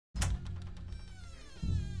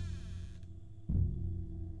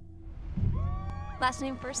Last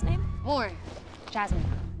name, first name? Moore. Jasmine.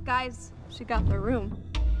 Guys, she got the room.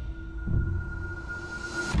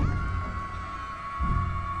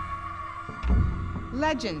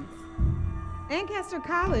 Legends. Ancaster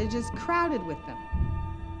College is crowded with them.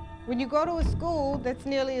 When you go to a school that's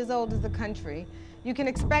nearly as old as the country, you can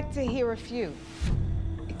expect to hear a few.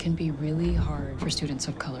 It can be really hard for students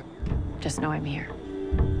of color. Just know I'm here.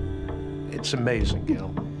 It's amazing,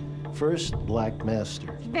 Gail. First black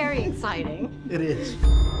master. Very exciting. It is.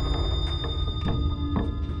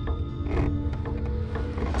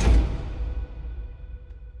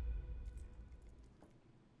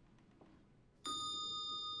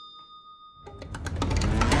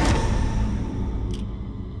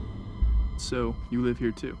 So, you live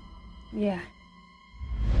here too? Yeah.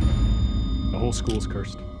 The whole school's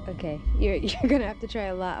cursed. Okay, you're gonna have to try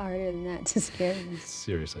a lot harder than that to scare me.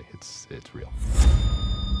 Seriously, it's real.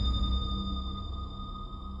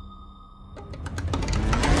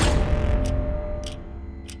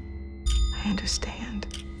 I understand.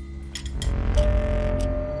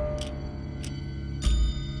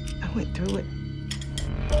 I went through it.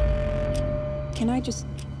 Can I just...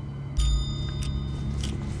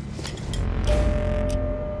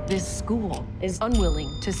 This school is unwilling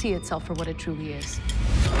to see itself for what it truly is.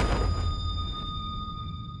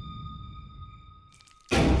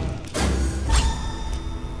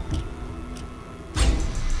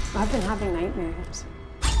 I've been having nightmares.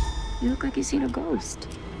 You look like you've seen a ghost.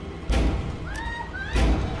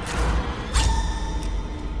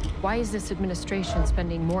 Why is this administration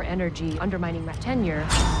spending more energy undermining my tenure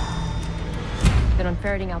than on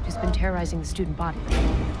ferreting out who's been terrorizing the student body?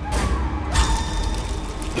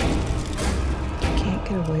 You can't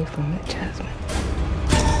get away from it, Jasmine.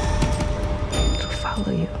 It'll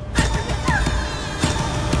follow you.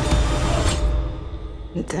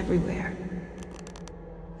 It's everywhere.